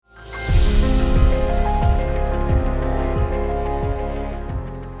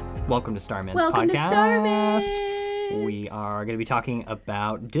Welcome to Starman's Welcome podcast. to Starman. We are going to be talking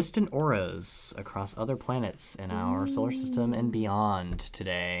about distant auras across other planets in our solar system and beyond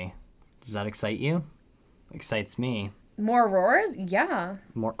today. Does that excite you? Excites me. More auroras? Yeah.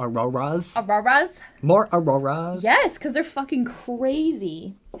 More auroras? Auroras? More auroras? Yes, because they're fucking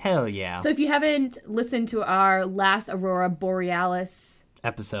crazy. Hell yeah. So if you haven't listened to our last Aurora Borealis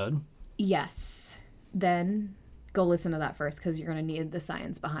episode, yes, then go listen to that first because you're going to need the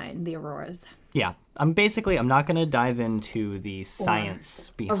science behind the auroras. Yeah. I'm not going to dive into the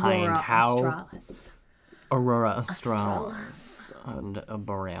science behind Aurora how... Australis. Aurora Australis and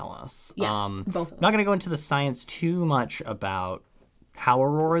Borealis. Yeah, both of them. I'm not going to go into the science too much about how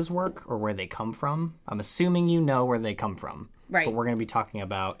auroras work or where they come from. I'm assuming you know where they come from. Right. But we're going to be talking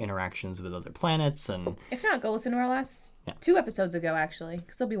about interactions with other planets and... If not, go listen to our last 2 episodes ago, actually,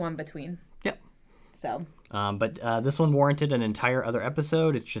 because there'll be one between. Yep. So... But this one warranted an entire other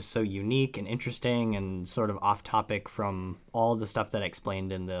episode. It's just so unique and interesting and sort of off topic from all the stuff that I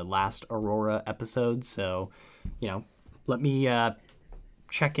explained in the last Aurora episode. So, let me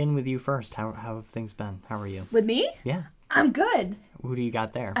check in with you first. How have things been? How are you? With me? Yeah. I'm good. Who do you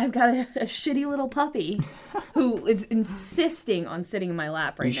got there? I've got a shitty little puppy who is insisting on sitting in my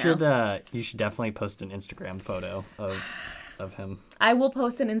lap right now. You should definitely post an Instagram photo of him. I will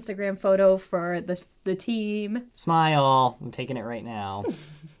post an Instagram photo for the team. Smile. I'm taking it right now.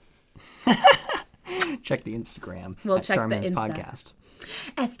 Check the Instagram. We'll at check Starman's the Insta. Podcast.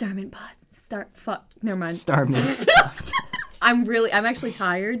 At Starman Pod. Never mind. Starman's I'm actually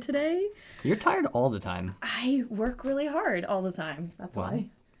tired today. You're tired all the time. I work really hard all the time. That's why.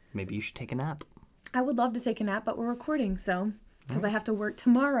 Maybe you should take a nap. I would love to take a nap, but we're recording, so because I have to work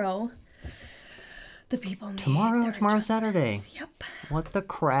tomorrow. The people need Tomorrow's Saturday. Yep. What the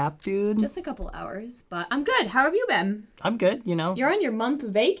crap, dude? Just a couple hours, but I'm good. How have you been? I'm good, You're on your month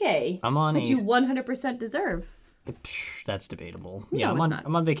vacay. I'm on which you 100% deserve. That's debatable. No, yeah, it's not.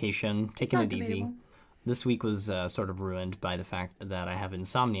 I'm on vacation, taking not it easy. debatable. This week was sort of ruined by the fact that I have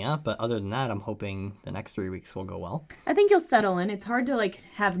insomnia, but other than that, I'm hoping the next 3 weeks will go well. I think you'll settle in. It's hard to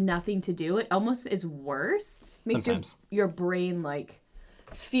have nothing to do. It almost is worse. Makes your brain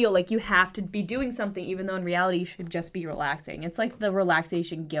feel like you have to be doing something, even though in reality you should just be relaxing. It's like the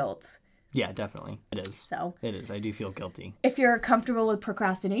relaxation guilt. Yeah, definitely. It is. So it is. I do feel guilty. If you're comfortable with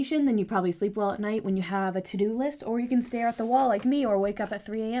procrastination, then you probably sleep well at night when you have a to-do list, or you can stare at the wall like me, or wake up at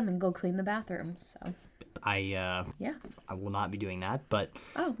 3 a.m. and go clean the bathroom. So I will not be doing that, but...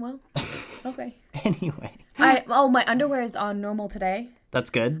 Oh, well, okay. Anyway. My underwear is on normal today. That's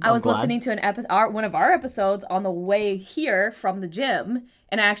good. I was listening to one of our episodes on the way here from the gym,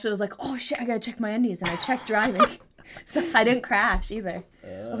 and I actually was like, oh shit, I gotta check my undies, and I checked driving. So I didn't crash either.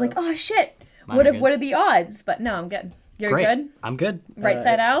 I was like, oh shit, what are the odds? But no, I'm good. You're Great. good? I'm good. Right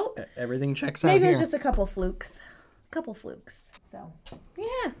side out? Everything checks out Maybe here. it's just a couple flukes. So,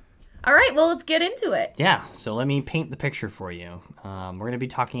 yeah. All right, well, let's get into it. Yeah, so let me paint the picture for you. We're going to be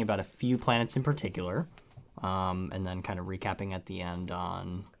talking about a few planets in particular, and then kind of recapping at the end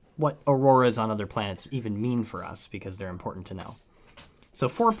on what auroras on other planets even mean for us, because they're important to know. So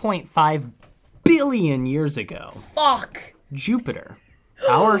 4.5 billion years ago, Fuck. Jupiter,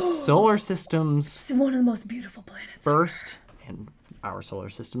 our solar system's It's one of the most beautiful planets. first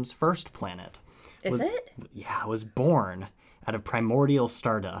planet. Is it? Yeah, was born out of primordial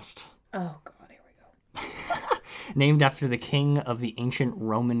stardust. Oh, God, here we go. Named after the king of the ancient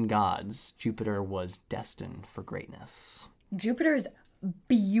Roman gods, Jupiter was destined for greatness. Jupiter is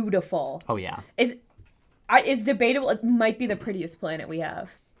beautiful. Oh, yeah. It's debatable. It might be the prettiest planet we have.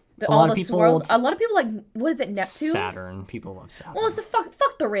 A lot of people like, what is it, Neptune? Saturn. People love Saturn. Well, it's the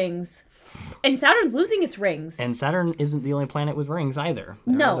fuck the rings. And Saturn's losing its rings. And Saturn isn't the only planet with rings either.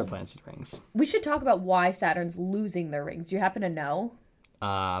 There are other planets with rings. We should talk about why Saturn's losing their rings. Do you happen to know?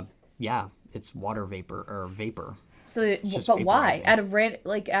 Yeah, it's water vapor or vapor. So, but why? Out of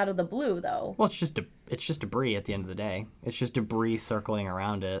the blue, though. Well, it's just debris at the end of the day. It's just debris circling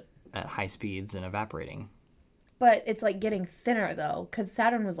around it at high speeds and evaporating. But it's getting thinner though, because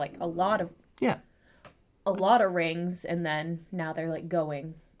Saturn was a lot of rings, and then now they're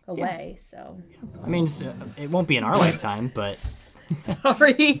going away. Yeah. So I mean, it won't be in our lifetime, but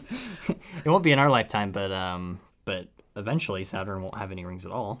sorry, it won't be in our lifetime, but eventually Saturn won't have any rings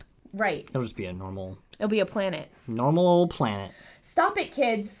at all. Right. It'll just be a normal. It'll be a planet. Normal old planet. Stop it,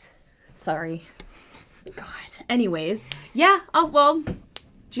 kids. Sorry. God. Anyways, yeah. Oh well,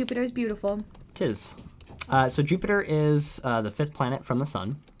 Jupiter's beautiful. 'Tis. So Jupiter is the 5th planet from the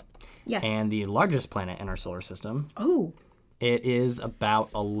sun. Yes. And the largest planet in our solar system. Oh. It is about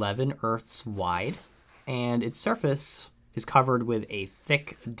 11 Earths wide, and its surface is covered with a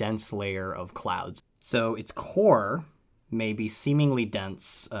thick, dense layer of clouds. So its core may be seemingly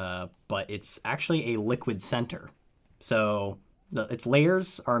dense, but it's actually a liquid center. So its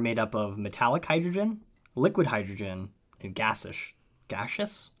layers are made up of metallic hydrogen, liquid hydrogen, and gaseous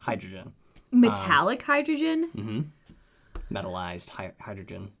hydrogen. Metallic hydrogen? Metallized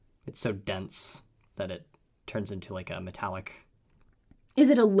hydrogen. It's so dense that it turns into like a metallic. Is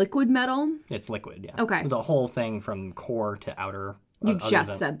it a liquid metal? It's liquid, yeah. Okay. The whole thing from core to outer. You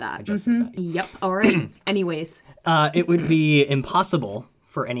just said that. I just said that. Yep. All right. Anyways. It would be impossible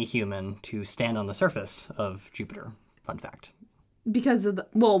for any human to stand on the surface of Jupiter. Fun fact. Because of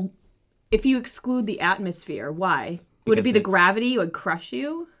if you exclude the atmosphere, why? Would it be the gravity would crush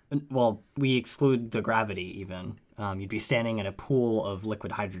you? Well, we exclude the gravity even. You'd be standing in a pool of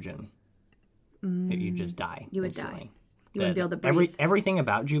liquid hydrogen. You'd just die. You would instantly. die. You wouldn't be able to breathe. Everything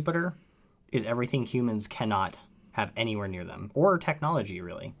about Jupiter is everything humans cannot have anywhere near them, or technology,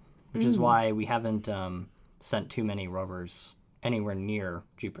 really, which is why we haven't sent too many rovers anywhere near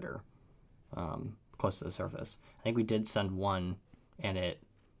Jupiter, close to the surface. I think we did send one, and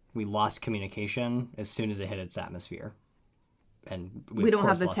we lost communication as soon as it hit its atmosphere. And we don't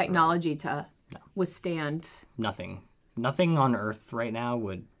have the technology to withstand. Nothing on Earth right now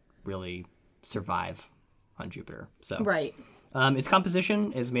would really survive on Jupiter. So right. Its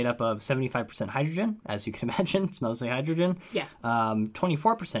composition is made up of 75% hydrogen, as you can imagine. It's mostly hydrogen. Yeah.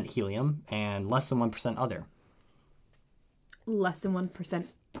 24% helium and less than 1% other. Less than 1%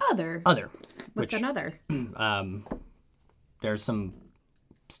 other. Other. What's another? There's some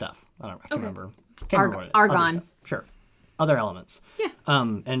stuff. I can't remember. Argon. What it is. Other stuff. Sure. Other elements. Yeah.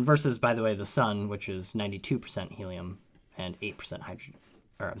 And versus, by the way, the sun, which is 92% helium and 8% hydrogen.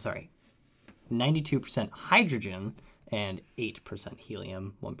 92% hydrogen and 8%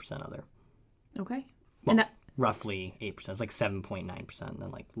 helium, 1% other. Okay. Well, and roughly 8%. It's like 7.9%, and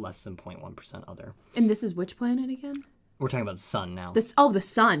then like less than 0.1% other. And this is which planet again? We're talking about the sun now. The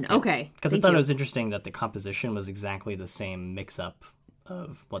sun. Yeah. Okay. Because I thought it was interesting that the composition was exactly the same mix-up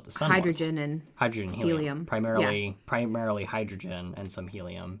of what the sun hydrogen was. And hydrogen, helium. Primarily hydrogen and some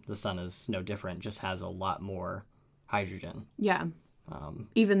helium. The sun is no different, just has a lot more hydrogen. Yeah.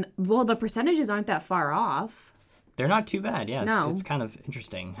 The percentages aren't that far off. They're not too bad, yeah. It's kind of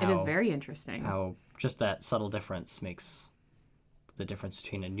interesting. It is very interesting. How just that subtle difference makes the difference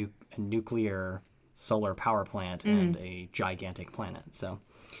between a nuclear solar power plant and a gigantic planet. So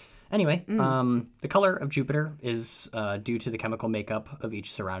anyway, the color of Jupiter is due to the chemical makeup of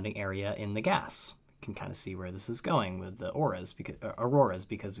each surrounding area in the gas. You can kind of see where this is going with the auroras,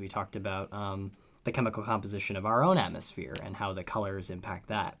 because we talked about the chemical composition of our own atmosphere and how the colors impact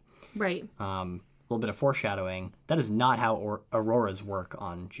that. Right. A little bit of foreshadowing. That is not how auroras work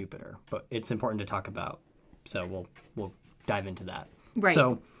on Jupiter, but it's important to talk about. So we'll dive into that. Right.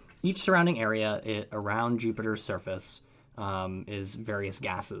 So each surrounding area around Jupiter's surface is various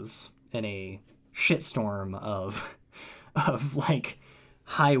gases in a shitstorm of like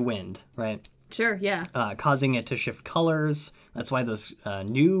high wind, right? Sure, yeah. Causing it to shift colors. That's why those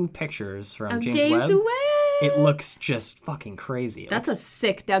new pictures from James Webb, it looks just fucking crazy.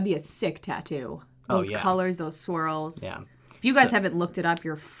 That'd be a sick tattoo. Those colors, those swirls. Yeah. If you guys haven't looked it up,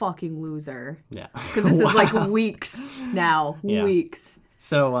 you're a fucking loser. Yeah. Because this is like weeks now. Yeah. Weeks.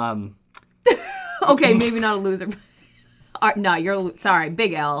 So, okay, maybe not a loser. No, you're sorry.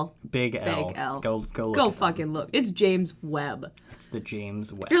 Big L. Big L. Go look. Go fucking look. It's James Webb. It's the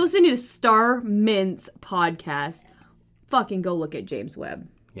James Webb. If you're listening to Star Mint's podcast, fucking go look at James Webb.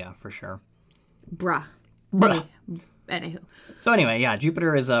 Yeah, for sure. Bruh. Anywho. So anyway, yeah,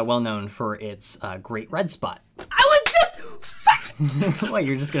 Jupiter is well known for its Great Red Spot. I was just... What,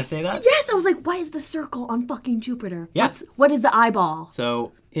 you're just going to say that? Yes, I was like, why is the circle on fucking Jupiter? Yeah. What is the eyeball?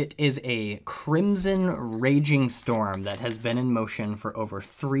 So it is a crimson raging storm that has been in motion for over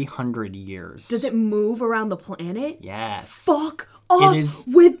 300 years. Does it move around the planet? Yes. Fuck off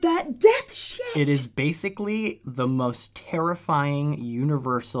with that death shit. It is basically the most terrifying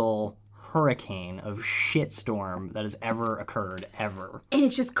universal hurricane of shitstorm that has ever occurred, ever. And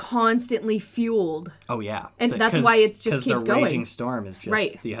it's just constantly fueled. Oh, yeah. And that's why it just keeps going. Because the raging storm is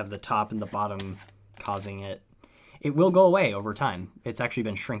just, you have the top and the bottom causing it. It will go away over time. It's actually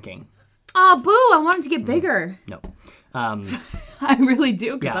been shrinking. Oh, boo! I want it to get bigger. No. I really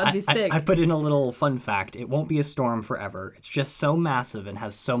do, because that'd be sick. I put in a little fun fact. It won't be a storm forever. It's just so massive and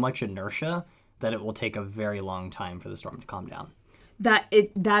has so much inertia that it will take a very long time for the storm to calm down. I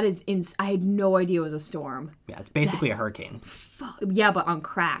had no idea it was a storm. Yeah, it's basically a hurricane. Yeah, but on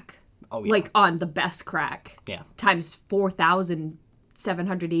crack. Oh, yeah. Like on the best crack. Yeah. Times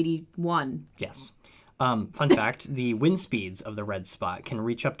 4,781. Yes. Fun fact, the wind speeds of the red spot can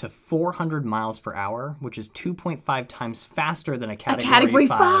reach up to 400 miles per hour, which is 2.5 times faster than a Category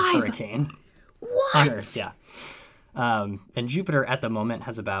 5 hurricane. What? On Earth, yeah. And Jupiter at the moment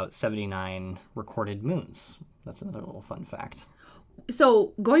has about 79 recorded moons. That's another little fun fact.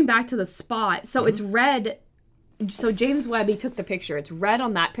 So going back to the spot, so it's red. So James Webb, he took the picture. It's red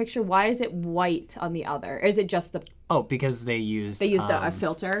on that picture. Why is it white on the other? Or is it just the... Oh, because they used a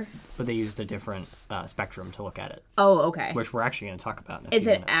filter? But they used a different spectrum to look at it. Oh, okay. Which we're actually going to talk about in a Is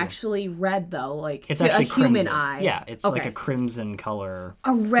few it minutes, actually red, though? Like, it's to actually a human crimson. eye? Yeah, it's like a crimson color.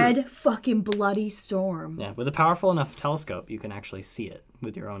 A red fucking bloody storm. Yeah, with a powerful enough telescope, you can actually see it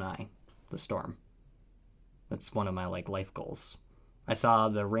with your own eye, the storm. That's one of my life goals. I saw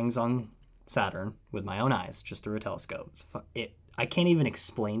the rings on Saturn with my own eyes, just through a telescope. I can't even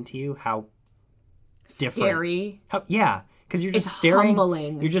explain to you how different. Scary. Because you're just It's staring.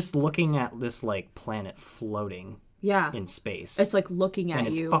 humbling. You're just looking at this planet floating in space. It's like looking at and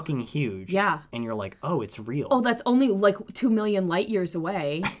it's you. fucking huge. Yeah. And you're like, oh, it's real. Oh, that's only 2 million light years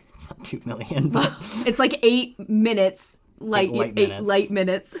away. It's not 2 million, but It's 8 minutes. light minutes. 8 light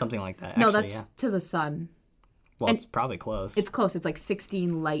minutes. Something like that. No, Actually, that's yeah. to the sun. Well, it's probably close. It's close. It's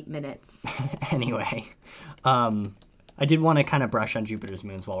 16 light minutes. Anyway, I did want to kind of brush on Jupiter's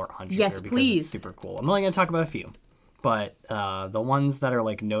moons while we're on Jupiter. Yes, because please. It's super cool. I'm only going to talk about a few. But the ones that are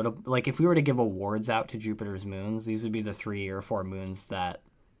notable, if we were to give awards out to Jupiter's moons, these would be the 3 or 4 moons that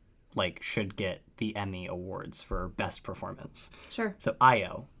should get the Emmy awards for best performance. Sure. So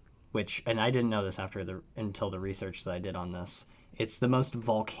Io, and I didn't know this until the research that I did on this. It's the most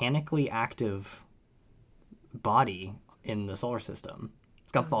volcanically active body in the solar system.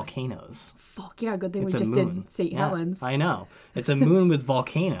 It's got volcanoes. Fuck yeah, good thing It's we a just moon. did St. Yeah, Helens. I know. It's a moon with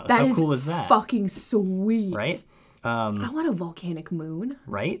volcanoes. How cool is that? Fucking sweet. Right? I want a volcanic moon.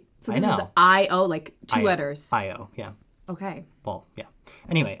 Right? So this I is know. Io, 2 Io. letters. Io, yeah. Okay. Well, yeah.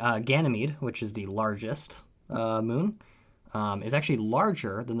 Anyway, Ganymede, which is the largest moon, is actually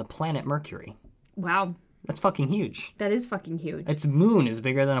larger than the planet Mercury. Wow. That's fucking huge. That is fucking huge. Its moon is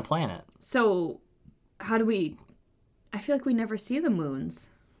bigger than a planet. So, how do we... I feel like we never see the moons.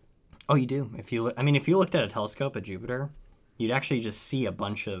 Oh, you do. If you looked at a telescope at Jupiter, you'd actually just see a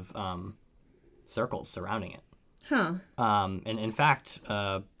bunch of circles surrounding it. Huh. And in fact,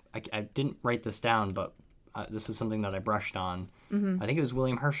 I didn't write this down, but this was something that I brushed on. Mm-hmm. I think it was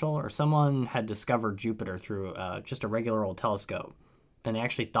William Herschel or someone had discovered Jupiter through just a regular old telescope. And they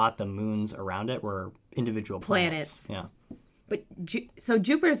actually thought the moons around it were individual planets. Yeah. But so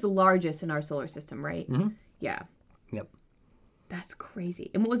Jupiter's the largest in our solar system, right? Mm-hmm. Yeah. Yep. That's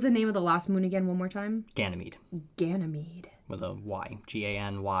crazy. And what was the name of the last moon again, one more time? Ganymede. Ganymede. With a Y.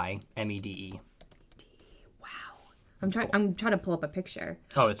 Ganymede. Wow. I'm trying to pull up a picture.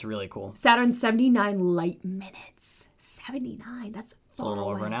 Oh, it's really cool. Saturn's 79 light minutes. 79. That's It's a little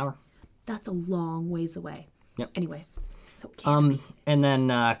over an hour. That's a long ways away. Yep. Anyways. So and then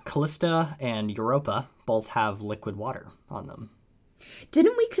Callista and Europa both have liquid water on them.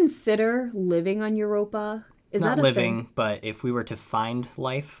 Didn't we consider living on Europa? Is Not that a living, thing? but if we were to find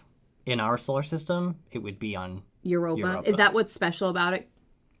life in our solar system, it would be on Europa. Is that what's special about it?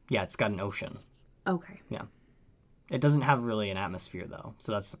 Yeah, it's got an ocean. Okay. Yeah. It doesn't have really an atmosphere, though,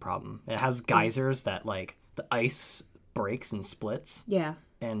 so that's the problem. It has geysers that, the ice breaks and splits. Yeah.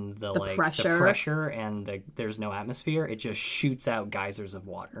 And the pressure and there's no atmosphere. It just shoots out geysers of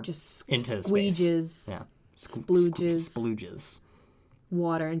water. Just into space. Yeah. Splooges.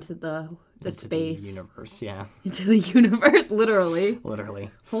 Water into the space. The universe, yeah. Into the universe, literally.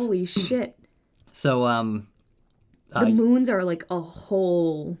 Literally. Holy shit. So, the moons are a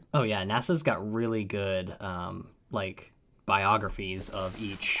whole... Oh, yeah. NASA's got really good, biographies of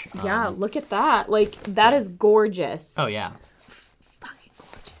each. Yeah, look at that. That is gorgeous. Oh, yeah. Fucking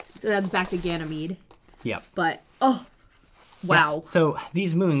gorgeous. So that's back to Ganymede. Yep. But, oh, wow. Yeah. So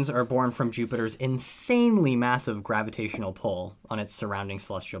these moons are born from Jupiter's insanely massive gravitational pull on its surrounding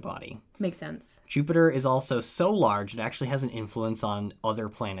celestial body. Makes sense. Jupiter is also so large it actually has an influence on other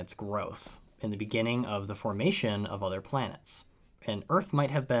planets' growth in the beginning of the formation of other planets. And Earth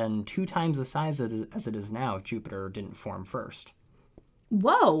might have been 2 times the size as it is now if Jupiter didn't form first.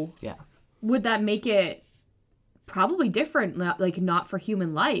 Whoa. Yeah. Would that make it probably different, not for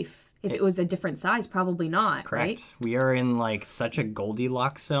human life? If it was a different size, probably not, Correct. Right? We are in such a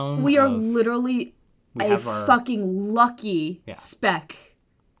Goldilocks zone. We are literally fucking lucky speck.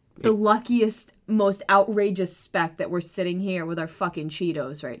 The luckiest, most outrageous speck that we're sitting here with our fucking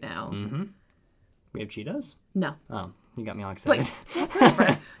Cheetos right now. Mm-hmm. We have Cheetos? No. Oh, you got me all excited.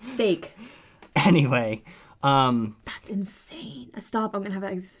 But steak. Anyway, That's That's insane. Stop. I'm going to have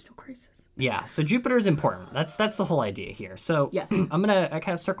an existential crisis. Yeah, so Jupiter is important. That's the whole idea here. So Yes. I'm going to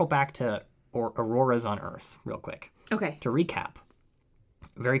kind of circle back to auroras on Earth real quick. Okay. To recap,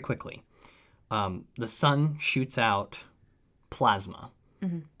 very quickly, the sun shoots out plasma.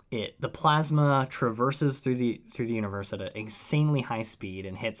 The plasma traverses through the universe at an insanely high speed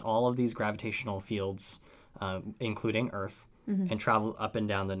and hits all of these gravitational fields, including Earth, and travels up and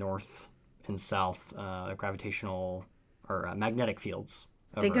down the north and south gravitational or magnetic fields.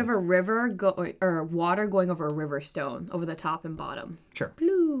 Think of a river or water going over a river stone over the top and bottom. Sure.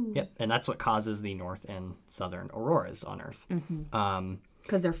 Blue. Yep, and that's what causes the north and southern auroras on Earth.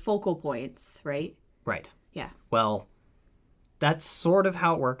 Because they're focal points, right? Right. Yeah. Well, that's sort of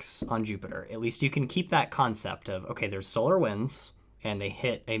how it works on Jupiter. At least you can keep that concept of, okay, there's solar winds, and they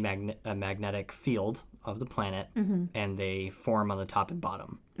hit a magnetic field of the planet, and they form on the top and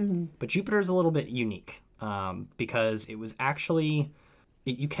bottom. But Jupiter is a little bit unique because it was actually...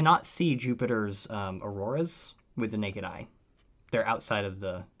 You cannot see Jupiter's auroras with the naked eye. They're outside of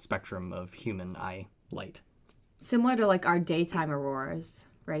the spectrum of human eye light. Similar to like our daytime auroras,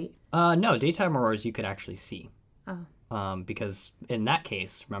 right? No, daytime auroras you could actually see. Oh. Because in that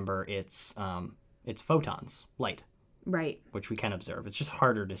case, remember, it's photons, light. Right. Which we can observe. It's just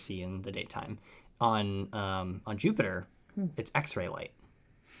harder to see in the daytime. On Jupiter, it's X-ray light.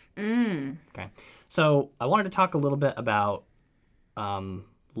 Okay. So I wanted to talk a little bit about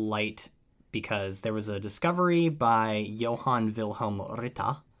light because there was a discovery by Johann Wilhelm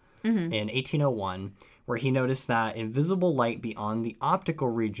Ritter in 1801 where he noticed that invisible light beyond the optical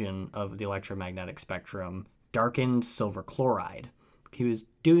region of the electromagnetic spectrum darkened silver chloride. He was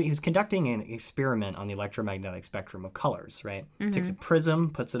conducting an experiment on the electromagnetic spectrum of colors, right? Takes a prism,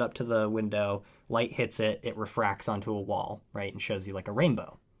 puts it up to the window, light hits it, it refracts onto a wall, right, and shows you like a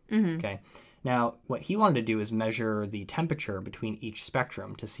rainbow. Okay. Now, what he wanted to do is measure the temperature between each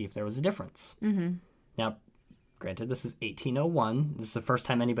spectrum to see if there was a difference. Now, granted, this is 1801. This is the first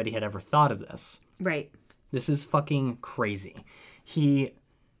time anybody had ever thought of this. Right. This is fucking crazy. He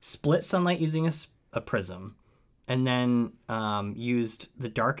split sunlight using a prism and then used the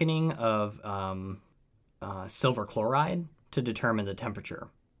darkening of silver chloride to determine the temperature.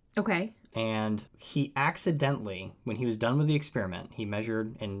 Okay. And he accidentally, when he was done with the experiment, he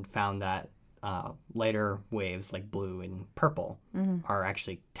measured and found that lighter waves like blue and purple are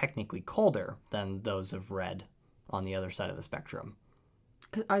actually technically colder than those of red on the other side of the spectrum.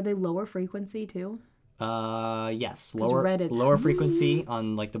 Are they lower frequency too? Yes, lower frequency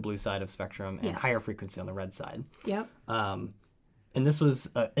on like the blue side of spectrum and higher frequency on the red side. Yep. And this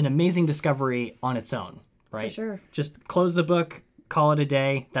was an amazing discovery on its own, right? For sure. Just close the book, call it a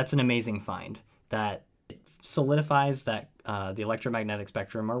day. That's an amazing find that solidifies that the electromagnetic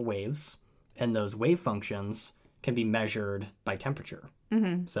spectrum are waves, and those wave functions can be measured by temperature.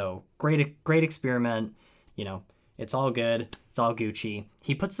 So great experiment. You know, it's all good. It's all Gucci.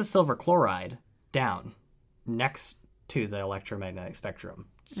 He puts the silver chloride down next to the electromagnetic spectrum,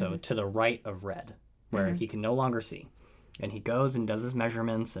 so to the right of red, where he can no longer see. And he goes and does his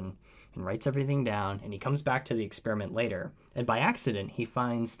measurements and writes everything down, and he comes back to the experiment later, and by accident he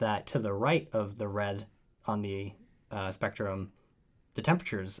finds that to the right of the red on the spectrum, the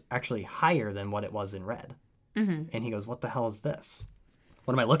temperature is actually higher than what it was in red. And he goes, what the hell is this?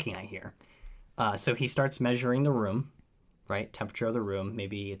 What am I looking at here? So he starts measuring the room, right? Temperature of the room.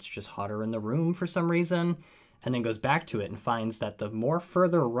 Maybe it's just hotter in the room for some reason. And then goes back to it and finds that the more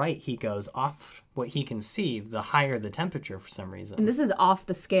further right he goes off what he can see, the higher the temperature for some reason. And this is off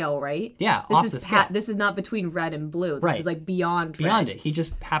the scale, right? Yeah, this off is the scale. This is not between red and blue. This is like beyond Beyond red. it. He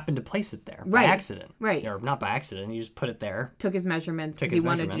just happened to place it there by accident. Right. Or not by accident. He just put it there. Took his measurements because he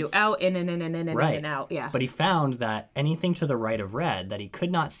wanted to do out, in, and out. Yeah. But he found that anything to the right of red that he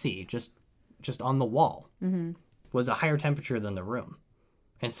could not see, just on the wall, was a higher temperature than the room.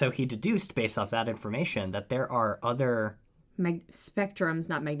 And so he deduced, based off that information, that there are other spectrums,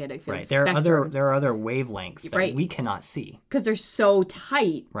 not magnetic fields. Right. There are other wavelengths that we cannot see because they're so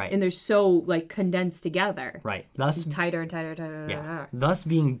tight. Right. And they're so like condensed together. Right. Thus tighter and tighter. Yeah. Thus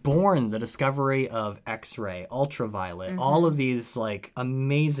being born the discovery of X-ray, ultraviolet, all of these like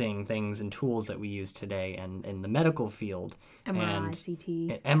amazing things and tools that we use today and in the medical field. MRI,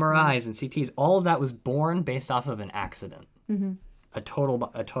 CT. MRIs and CTs. All of that was born based off of an accident. A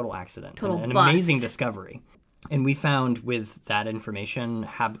total accident. An amazing discovery. And we found with that information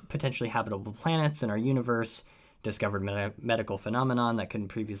potentially habitable planets in our universe, discovered medical phenomenon that couldn't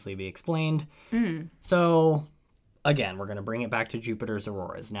previously be explained. So again, we're going to bring it back to Jupiter's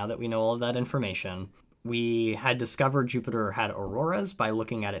auroras. Now that we know all of that information, we had discovered Jupiter had auroras by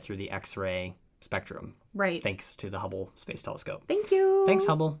looking at it through the X-ray spectrum. Right. Thanks to the Hubble Space Telescope. Thank you. Thanks,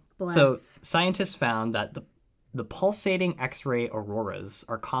 Hubble. Bless. So scientists found that the pulsating X-ray auroras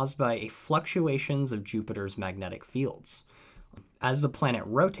are caused by fluctuations of Jupiter's magnetic fields. As the planet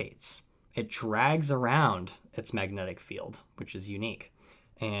rotates, it drags around its magnetic field, which is unique.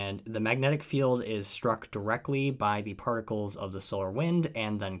 And the magnetic field is struck directly by the particles of the solar wind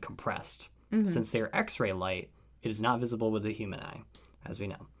and then compressed. Since they are X-ray light, it is not visible with the human eye, as we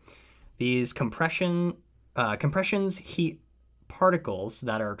know. These compressions heat particles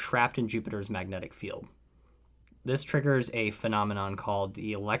that are trapped in Jupiter's magnetic field. This triggers a phenomenon called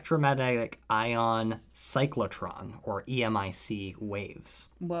the electromagnetic ion cyclotron, or EMIC waves.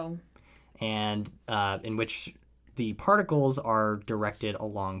 Whoa. And in which the particles are directed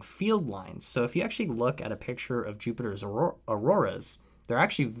along field lines. So if you actually look at a picture of Jupiter's auroras, they're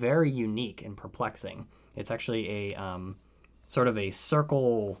actually very unique and perplexing. It's actually a sort of a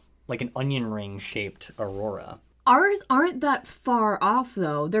circle, like an onion ring shaped aurora. Ours aren't that far off,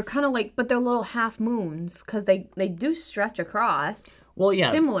 though. They're kind of like, but they're little half moons because they do stretch across. Well,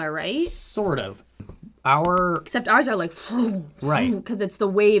 yeah. Similar, right? Sort of. Except ours are like, right, because it's the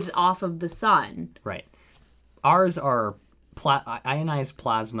waves off of the sun. Right. Ours are ionized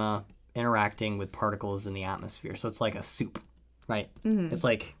plasma interacting with particles in the atmosphere. So it's like a soup, right? Mm-hmm. It's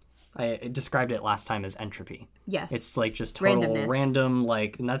like, I described it last time as entropy. Yes. It's like just total random,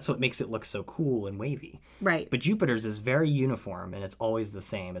 like, and that's what makes it look so cool and wavy. Right. But Jupiter's is very uniform, and it's always the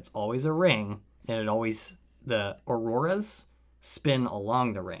same. It's always a ring, and the auroras spin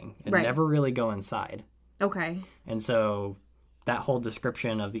along the ring and never really go inside. Okay. And so that whole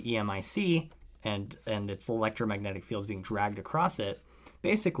description of the EMIC and its electromagnetic fields being dragged across it,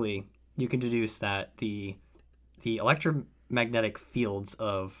 basically you can deduce that the electromagnetic fields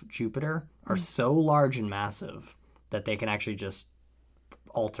of Jupiter are so large and massive that they can actually just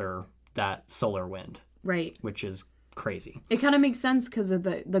alter that solar wind. Right. Which is crazy. It kind of makes sense because of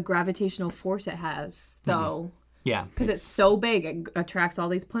the gravitational force it has, though. Mm-hmm. Yeah. Because it's so big, it attracts all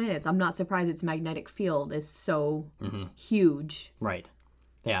these planets. I'm not surprised its magnetic field is so huge. Right.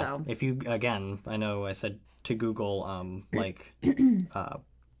 Yeah. So. If you, again, I know I said to Google,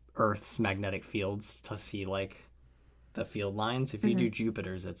 Earth's magnetic fields to see, like, the field lines. If you do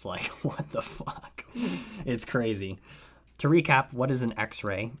Jupiter's, it's like, what the fuck? It's crazy. To recap, what is an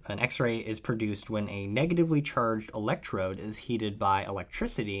X-ray? An X-ray is produced when a negatively charged electrode is heated by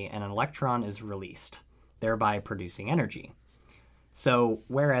electricity and an electron is released, thereby producing energy. So,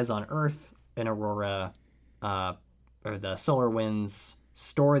 whereas on Earth, an aurora, or the solar winds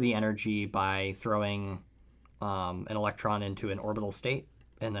store the energy by throwing an electron into an orbital state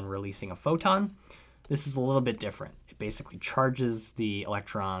and then releasing a photon, this is a little bit different. It basically charges the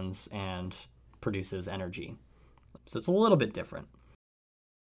electrons and produces energy. So it's a little bit different.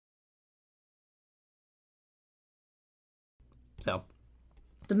 So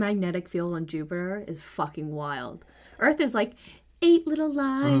the magnetic field on Jupiter is fucking wild. Earth is like 8 little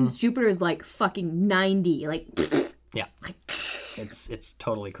lines. Jupiter is like fucking 90. Like yeah. It's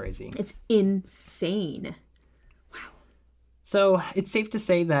totally crazy. It's insane. Wow. So it's safe to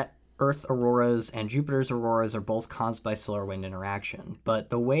say that Earth auroras and Jupiter's auroras are both caused by solar wind interaction, but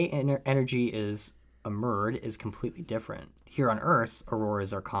the way energy is emerged is completely different. Here on Earth,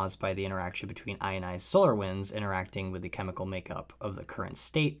 auroras are caused by the interaction between ionized solar winds interacting with the chemical makeup of the current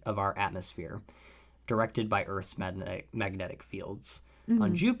state of our atmosphere, directed by Earth's magnetic fields.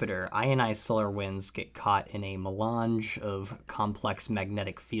 On Jupiter, ionized solar winds get caught in a melange of complex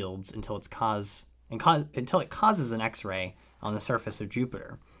magnetic fields until it causes an X-ray on the surface of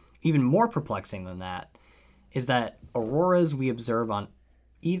Jupiter. Even more perplexing than that is that auroras we observe on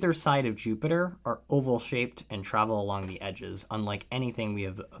either side of Jupiter are oval-shaped and travel along the edges, unlike anything we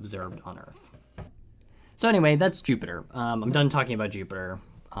have observed on Earth. So anyway, that's Jupiter. I'm done talking about Jupiter.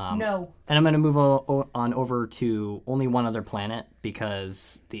 No. And I'm going to move on over to only one other planet,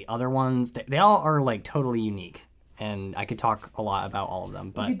 because the other ones, they all are like totally unique. And I could talk a lot about all of them.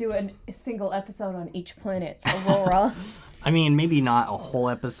 But you could do a single episode on each planet's aurora. I mean, maybe not a whole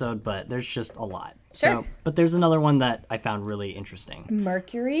episode, but there's just a lot. Sure. But there's another one that I found really interesting.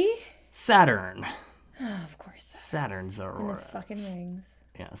 Mercury? Saturn. Oh, of course. Saturn's aurora. And its fucking rings.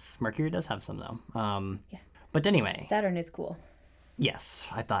 Yes. Mercury does have some, though. Yeah. But anyway. Saturn is cool. Yes.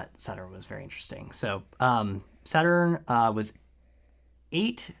 I thought Saturn was very interesting. So, Saturn was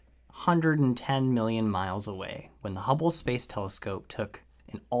 810 million miles away when the Hubble Space Telescope took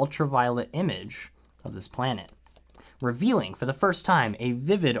an ultraviolet image of this planet, revealing for the first time a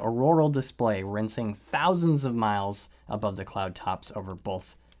vivid auroral display rinsing thousands of miles above the cloud tops over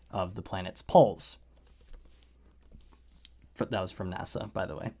both of the planet's poles. That was from NASA, by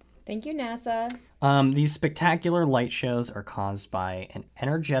the way. Thank you, NASA. These spectacular light shows are caused by an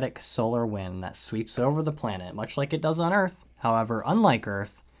energetic solar wind that sweeps over the planet, much like it does on Earth. However, unlike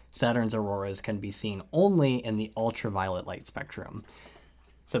Earth, Saturn's auroras can be seen only in the ultraviolet light spectrum.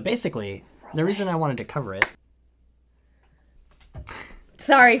 So basically, the reason I wanted to cover it...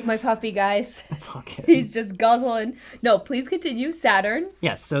 Sorry, my puppy, guys. It's all good. He's just guzzling. No, please continue. Saturn.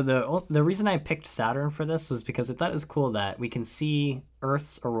 Yes, so the reason I picked Saturn for this was because I thought it was cool that we can see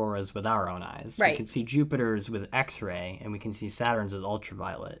Earth's auroras with our own eyes. Right. We can see Jupiter's with X-ray, and we can see Saturn's with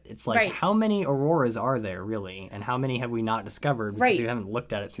ultraviolet. It's like, Right. how many auroras are there, really? And how many have we not discovered because Right. we haven't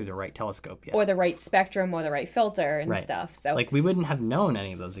looked at it through the right telescope yet? Or the right spectrum or the right filter and Right. stuff. So Like, we wouldn't have known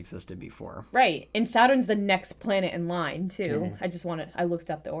any of those existed before. right. And Saturn's the next planet in line, too. I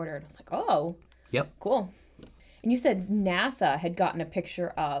looked up the order and I was like, oh, Yep. cool. And you said NASA had gotten a picture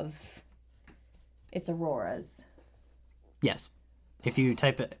of its auroras. Yes. If you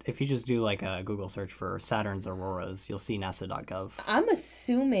just do like a Google search for Saturn's auroras, you'll see nasa.gov. I'm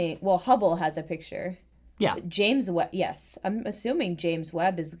assuming, well, Hubble has a picture. Yeah. James Webb, yes. I'm assuming James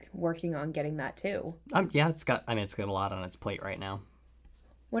Webb is working on getting that too. Yeah, it's got a lot on its plate right now.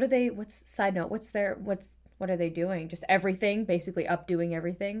 What are they, side note, what are they doing? Just everything, basically updoing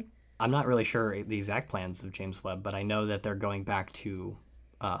everything? I'm not really sure the exact plans of James Webb, but I know that they're going back to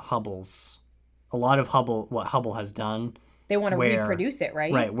what Hubble has done. They want to reproduce it,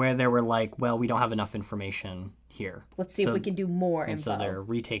 right? Right, where they were like, well, we don't have enough information here. Let's see if we can do more and info. so they're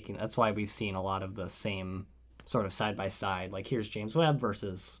retaking. That's why we've seen a lot of the same sort of side by side. Like, here's James Webb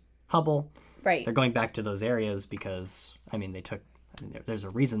versus Hubble. Right. They're going back to those areas because, there's a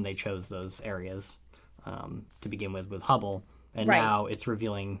reason they chose those areas to begin with Hubble. And Right. now it's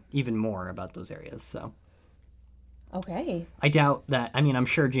revealing even more about those areas. So Okay. I doubt that. I'm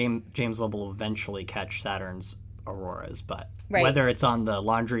sure James Webb will eventually catch Saturn's auroras, but Right. whether it's on the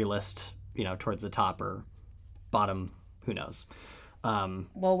laundry list, towards the top or bottom, who knows?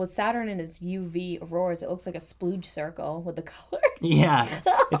 Well, with Saturn and its UV auroras, it looks like a splooge circle with the color. Yeah,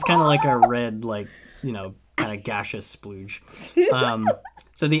 it's kind of like a red, kind of gaseous splooge.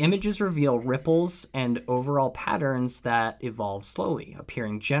 So the images reveal ripples and overall patterns that evolve slowly,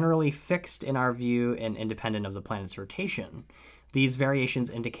 appearing generally fixed in our view and independent of the planet's rotation. These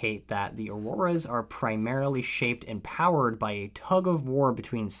variations indicate that the auroras are primarily shaped and powered by a tug of war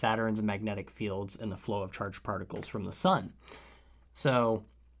between Saturn's magnetic fields and the flow of charged particles from the sun. So,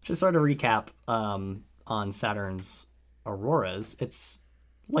 just sort of recap on Saturn's auroras, it's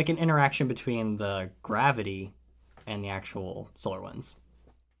like an interaction between the gravity and the actual solar winds.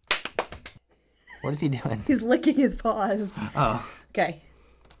 What is he doing? He's licking his paws. Oh. Okay.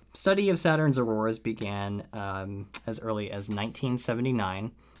 Study of Saturn's auroras began as early as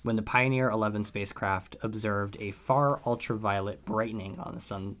 1979 when the Pioneer 11 spacecraft observed a far ultraviolet brightening on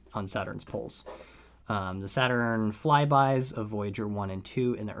Saturn's poles. The Saturn flybys of Voyager 1 and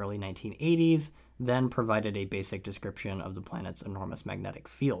 2 in the early 1980s then provided a basic description of the planet's enormous magnetic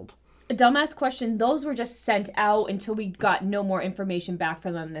field. A dumbass question. Those were just sent out until we got no more information back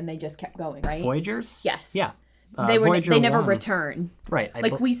from them, and they just kept going, right? Voyagers? Yes. Yeah. They Voyager never 1 return.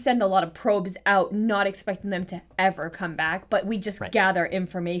 Right. We send a lot of probes out, not expecting them to ever come back, but we just gather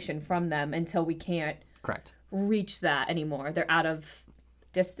information from them until we can't Correct. reach that anymore. They're out of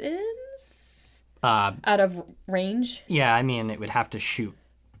distance? Out of range? Yeah, it would have to shoot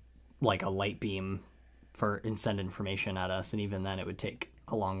like a light beam and send information at us, and even then it would take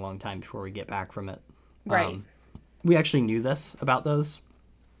a long, long time before we get back from it. Right. We actually knew this about those,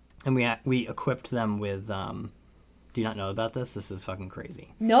 and we equipped them with... do you not know about this? This is fucking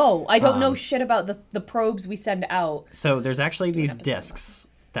crazy. No, I don't know shit about the probes we send out. So there's actually these discs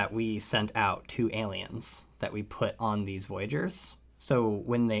that we sent out to aliens that we put on these Voyagers. So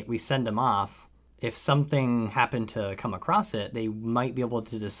when we send them off, if something happened to come across it, they might be able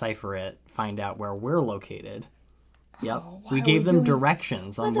to decipher it, find out where we're located. Yep. We gave them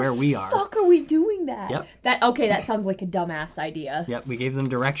directions on where we are. Why the fuck are we doing that? Yep. That sounds like a dumbass idea. Yep. We gave them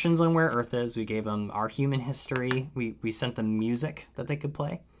directions on where Earth is. We gave them our human history. We sent them music that they could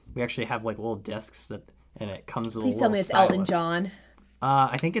play. We actually have like little discs and it comes with Please a tell little me it's stylus. Elton John.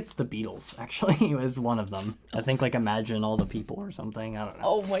 I think it's the Beatles, actually. It was one of them. I think like Imagine All the People or something. I don't know.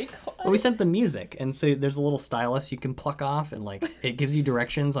 Oh my god. But we sent them music, and so there's a little stylus you can pluck off, and like it gives you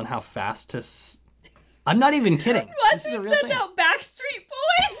directions on how fast to... I'm not even kidding. Watch me send out Backstreet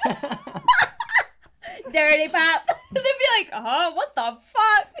Boys. Dirty Pop. They'd be like, what the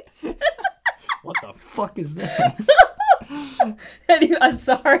fuck? What the fuck is this? Anyway, I'm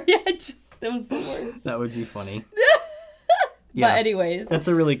sorry. It was the worst. That would be funny. But anyways. That's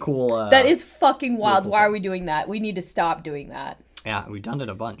a really cool... that is fucking wild. Why are we doing that? We need to stop doing that. Yeah, we've done it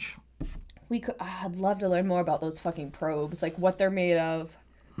a bunch. We could. I'd love to learn more about those fucking probes, like what they're made of.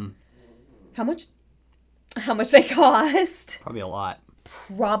 How much? How much they cost? Probably a lot.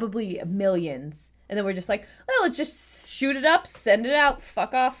 Probably millions. And then we're just like, well, let's just shoot it up, send it out,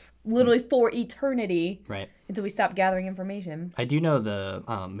 fuck off, literally for eternity. Right. Until we stop gathering information. I do know the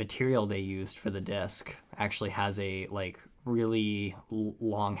material they used for the disc actually has a really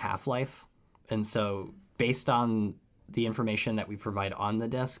long half-life, and so based on the information that we provide on the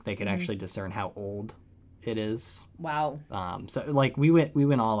disc, they could actually discern how old it is. Wow. So we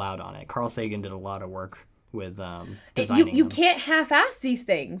went all out on it. Carl Sagan did a lot of work with designing. You can't half-ass these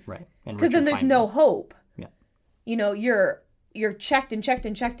things, right? Because then there's no hope. Yeah. You're checked and checked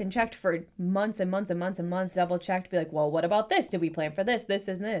and checked and checked for months and months and months and months, double checked, be like, well, what about this? Did we plan for this, this,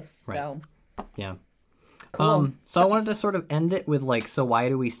 and this? Right. So yeah. cool. So I wanted to sort of end it with so why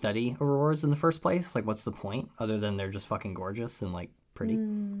do we study auroras in the first place? What's the point other than they're just fucking gorgeous and pretty?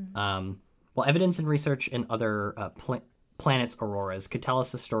 Well, evidence and research in other planets' auroras could tell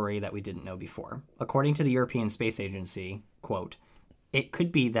us a story that we didn't know before. According to the European Space Agency, quote, it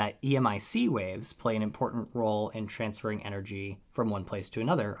could be that EMIC waves play an important role in transferring energy from one place to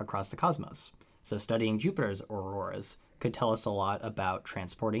another across the cosmos. So studying Jupiter's auroras could tell us a lot about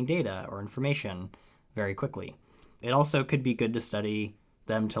transporting data or information very quickly. It also could be good to study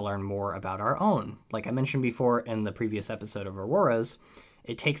them to learn more about our own. Like I mentioned before in the previous episode of auroras,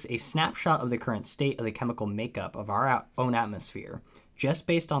 it takes a snapshot of the current state of the chemical makeup of our own atmosphere, just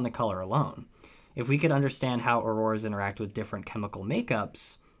based on the color alone. If we could understand how auroras interact with different chemical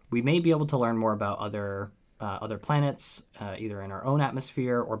makeups, we may be able to learn more about other planets, either in our own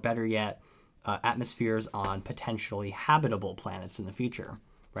atmosphere or, better yet, atmospheres on potentially habitable planets in the future,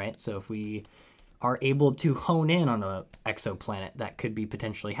 right? So if we are able to hone in on an exoplanet that could be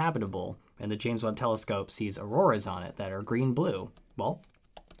potentially habitable, and the James Webb Telescope sees auroras on it that are green-blue, well,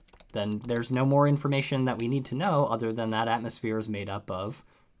 then there's no more information that we need to know other than that atmosphere is made up of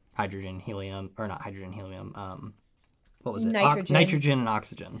hydrogen, helium, or not hydrogen, helium, what was it? Nitrogen and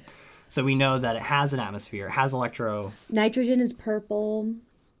oxygen. So we know that it has an atmosphere, it has Nitrogen is purple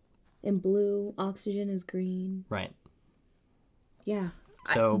and blue, oxygen is green. Right. Yeah.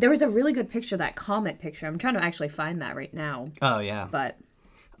 So there was a really good picture, that comet picture. I'm trying to actually find that right now. Oh, yeah. But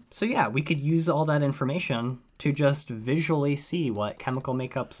so yeah, we could use all that information to just visually see what chemical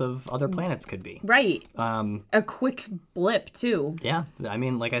makeups of other planets could be. Right. A quick blip, too. Yeah. I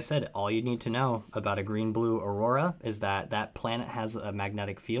mean, like I said, all you need to know about a green-blue aurora is that planet has a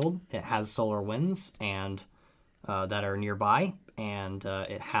magnetic field, it has solar winds and that are nearby, and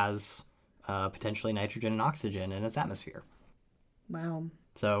it has potentially nitrogen and oxygen in its atmosphere. Wow.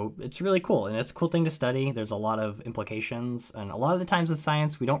 So it's really cool, and it's a cool thing to study. There's a lot of implications, and a lot of the times with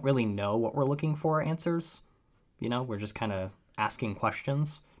science, we don't really know what we're looking for answers. We're just kind of asking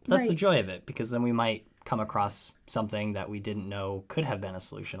questions. But that's the joy of it, because then we might come across something that we didn't know could have been a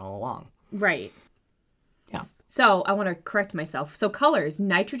solution all along. Right. Yeah. So I want to correct myself. So colors,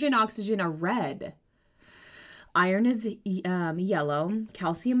 nitrogen, oxygen are red. Iron is yellow.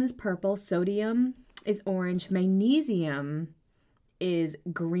 Calcium is purple. Sodium is orange. Magnesium is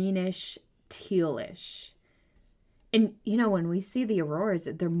greenish, tealish. And, when we see the auroras,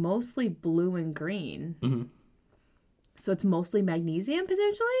 they're mostly blue and green. Mm-hmm. So it's mostly magnesium,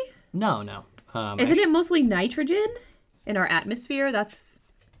 potentially? No. Isn't it mostly nitrogen in our atmosphere? That's...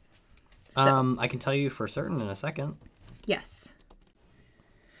 I can tell you for certain in a second. Yes.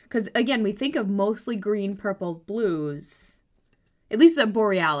 Because, again, we think of mostly green, purple, blues. At least the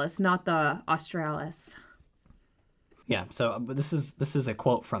borealis, not the australis. Yeah, so this is a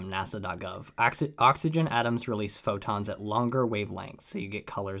quote from NASA.gov. Oxygen atoms release photons at longer wavelengths, so you get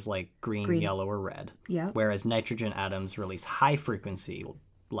colors like green, yellow, or red. Yeah. Whereas nitrogen atoms release high-frequency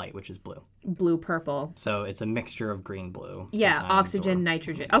light, which is blue. Blue, purple. So it's a mixture of green, blue. Yeah, oxygen,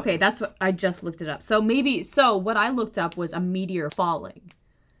 nitrogen. Okay, that's what I just looked it up. So what I looked up was a meteor falling.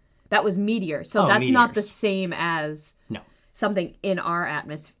 That was meteor. So that's meteors. not the same as something in our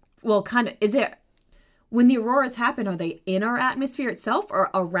atmosphere. Well, kind of. Is it... When the auroras happen, are they in our atmosphere itself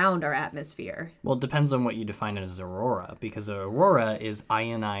or around our atmosphere? Well, it depends on what you define as aurora, because an aurora is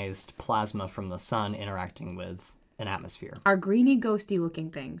ionized plasma from the sun interacting with an atmosphere. Are greeny, ghosty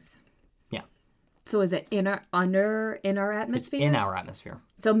looking things. Yeah. So is it in our atmosphere? It's in our atmosphere.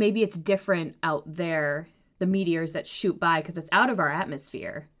 So maybe it's different out there, the meteors that shoot by, because it's out of our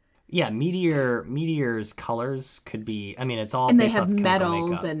atmosphere. Yeah, meteors' colors could be. I mean, it's all and they based have off metals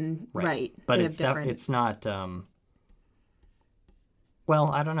makeup. and right. But they it's have different... it's not. Well,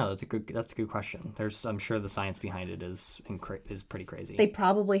 I don't know. That's a good question. I'm sure the science behind it is pretty crazy. They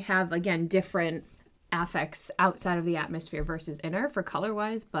probably have, again, different affects outside of the atmosphere versus inner for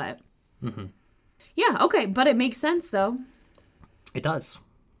color-wise, but yeah, okay, but it makes sense though. It does.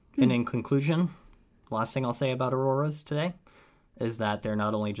 And in conclusion, last thing I'll say about auroras today is that they're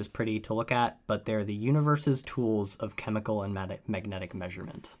not only just pretty to look at, but they're the universe's tools of chemical and magnetic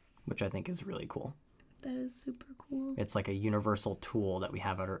measurement, which I think is really cool. That is super cool. It's like a universal tool that we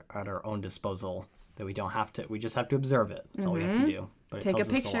have at our own disposal that we don't have to, we just have to observe it. That's all we have to do. But it Take tells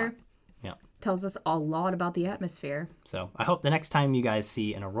a picture. us a lot. Yeah. Tells us a lot about the atmosphere. So I hope the next time you guys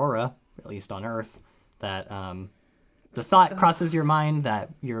see an aurora, at least on Earth, that the thought crosses your mind that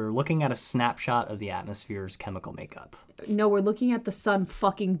you're looking at a snapshot of the atmosphere's chemical makeup. No, we're looking at the sun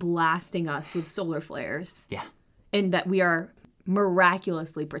fucking blasting us with solar flares. Yeah. And that we are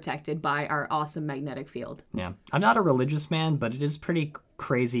miraculously protected by our awesome magnetic field. Yeah. I'm not a religious man, but it is pretty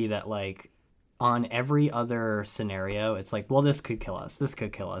crazy that, like, on every other scenario, it's like, well, this could kill us, this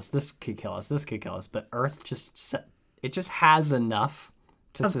could kill us, this could kill us, this could kill us. But Earth just has enough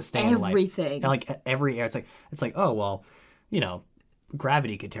to sustain everything. Like every air. It's like, oh, well,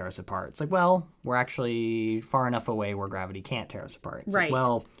 gravity could tear us apart. It's like, well, we're actually far enough away where gravity can't tear us apart. It's right. Like,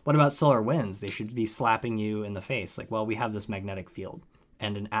 well, what about solar winds? They should be slapping you in the face. Like, well, we have this magnetic field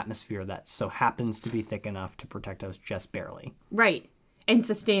and an atmosphere that so happens to be thick enough to protect us just barely. Right. And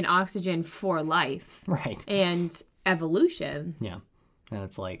sustain oxygen for life. Right. And evolution. Yeah. And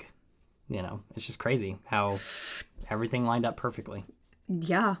it's like, it's just crazy how everything lined up perfectly.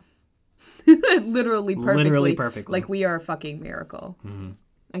 Yeah. Literally perfectly. Like we are a fucking miracle. Mm-hmm.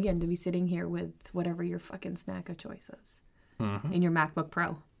 Again, to be sitting here with whatever your fucking snack of choice is. In your MacBook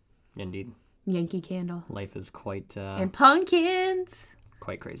Pro. Indeed. Yankee Candle. Life is quite... and pumpkins.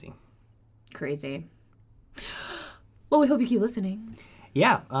 Quite crazy. Crazy. Well, we hope you keep listening.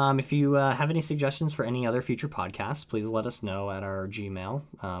 Yeah. If you have any suggestions for any other future podcasts, please let us know at our Gmail,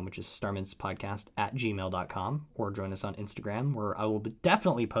 which is starmintspodcast@gmail.com, or join us on Instagram, where I will be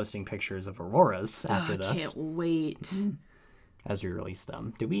definitely posting pictures of auroras after this. I can't wait. As we release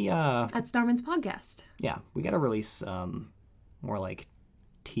them. Did we... At Starman's Podcast. Yeah. We got to release more like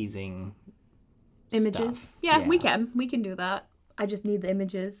teasing images. Stuff. Yeah, we can. We can do that. I just need the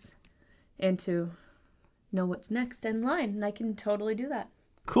images and to know what's next in line, and I can totally do that.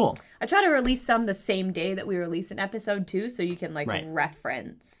 Cool. I try to release some the same day that we release an episode too, so you can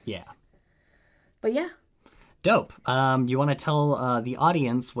reference. Yeah. But yeah. Dope. You want to tell the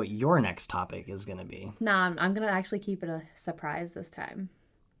audience what your next topic is going to be? Nah, I'm going to actually keep it a surprise this time.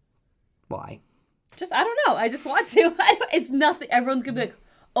 Why? I don't know. I just want to. It's nothing. Everyone's going to be like,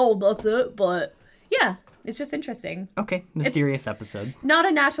 oh, that's it. But yeah, it's just interesting. Okay. Mysterious episode. Not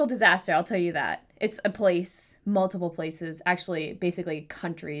a natural disaster, I'll tell you that. It's a place, multiple places, actually, basically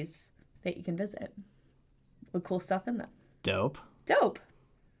countries that you can visit with cool stuff in them. Dope.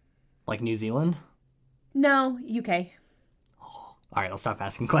 Like New Zealand? No, UK. Oh, all right, I'll stop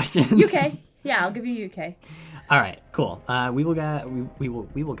asking questions. UK. Yeah, I'll give you UK. All right, cool. We will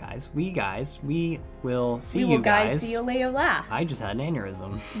see you guys. See you later. I just had an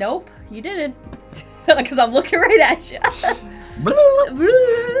aneurysm. Nope, you didn't. Because I'm looking right at you.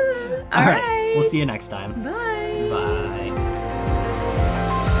 All right. We'll see you next time. Bye. Bye.